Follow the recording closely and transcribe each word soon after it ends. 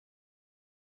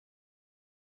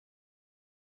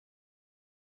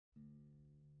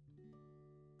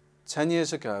10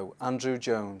 years ago, Andrew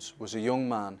Jones was a young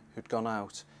man who'd gone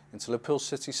out into Liverpool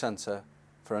City Centre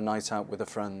for a night out with a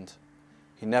friend.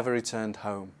 He never returned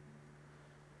home.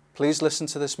 Please listen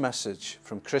to this message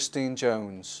from Christine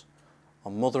Jones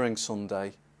on Mothering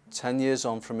Sunday, 10 years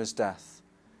on from his death.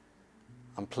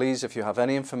 And please, if you have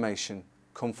any information,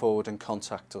 come forward and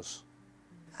contact us.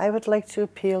 I would like to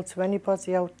appeal to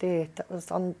anybody out there that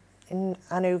was in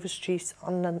Hanover Street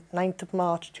on the 9th of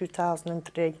March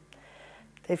 2003.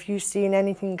 If you've seen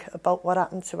anything about what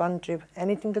happened to Andrew,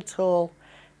 anything at all,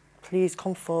 please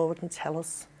come forward and tell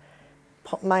us.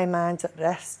 Put my mind at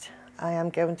rest. I am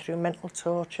going through mental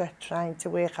torture, trying to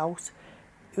work out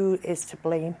who is to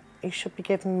blame. He should be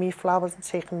giving me flowers and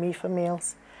taking me for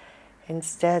meals.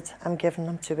 Instead, I'm giving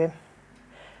them to him.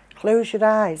 Close your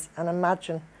eyes and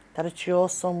imagine that it's your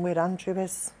son where Andrew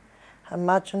is.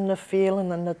 Imagine the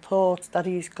feeling and the thoughts that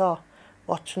he's got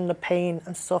watching the pain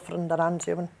and suffering that I'm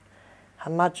doing.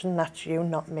 Imagine that's you,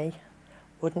 not me.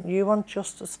 Wouldn't you want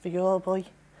justice for your boy?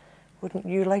 Wouldn't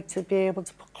you like to be able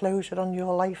to put closure on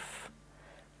your life?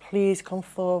 Please come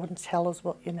forward and tell us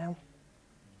what you know.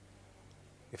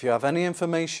 If you have any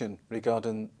information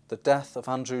regarding the death of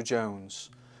Andrew Jones,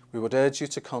 we would urge you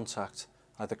to contact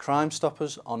either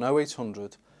Crimestoppers on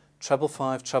 0800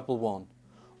 555 111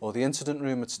 or the incident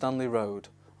room at Stanley Road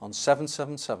on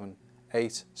 777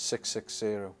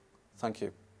 8660. Thank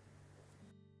you.